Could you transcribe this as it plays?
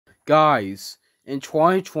guys, in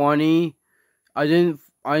 2020, I didn't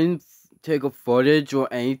take a footage or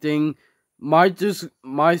anything. My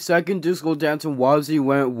second disco dancing Wubbzy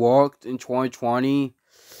when it worked in 2020,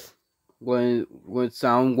 when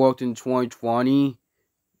sound worked in 2020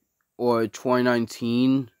 or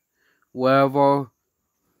 2019, whatever.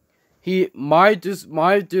 My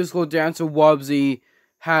disco dancer Wubbzy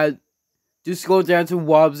had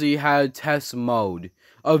test mode,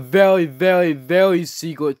 a very, very, very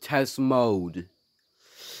secret test mode.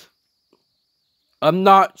 I'm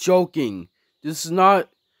not joking. I'm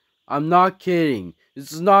not kidding.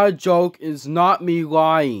 This is not a joke. It's not me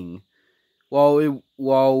lying. It's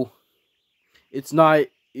not.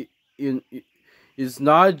 It's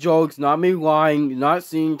not a joke. It's not me lying. You're not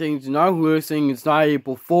seeing things. You're not listening. It's not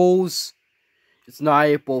April Fools. It's not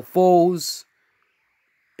April Fools.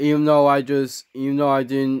 Even though I didn't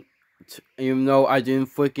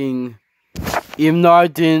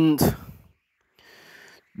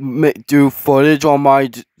do footage on my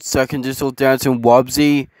second digital dancing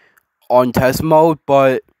Wubbzy on test mode,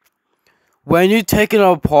 but when you take it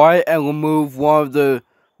apart and remove one of the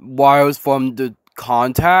wires from the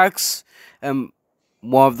contacts and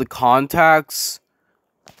remove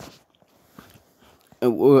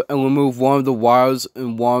one of the wires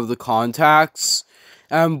in one of the contacts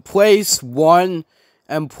and place and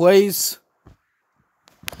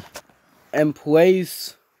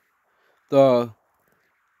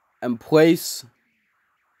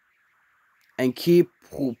keep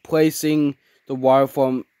placing the wire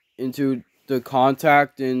from into the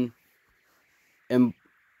contact and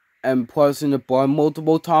pressing the button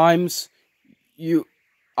multiple times, you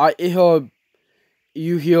hear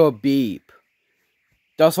a beep.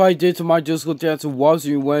 That's what I did to my disco dancer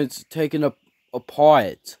Wubbzy when it's taken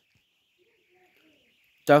apart.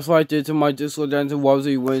 That's what I did to my disco dancer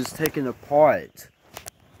Wubbzy when it's taken apart.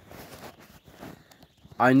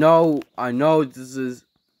 I know you're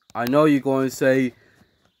going to say,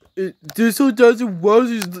 Disco Dancer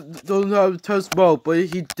Wubbzy doesn't have a test mode, but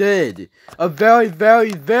he did. A very,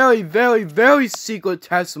 very, very, very, very secret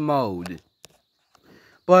test mode.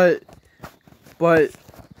 But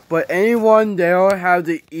anyone there have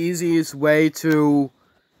the easiest way to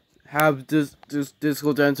have this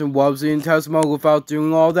Disco Dancer Wubbzy in test mode without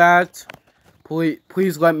doing all that?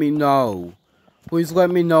 Please let me know. Please let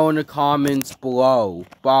me know in the comments below.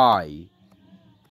 Bye.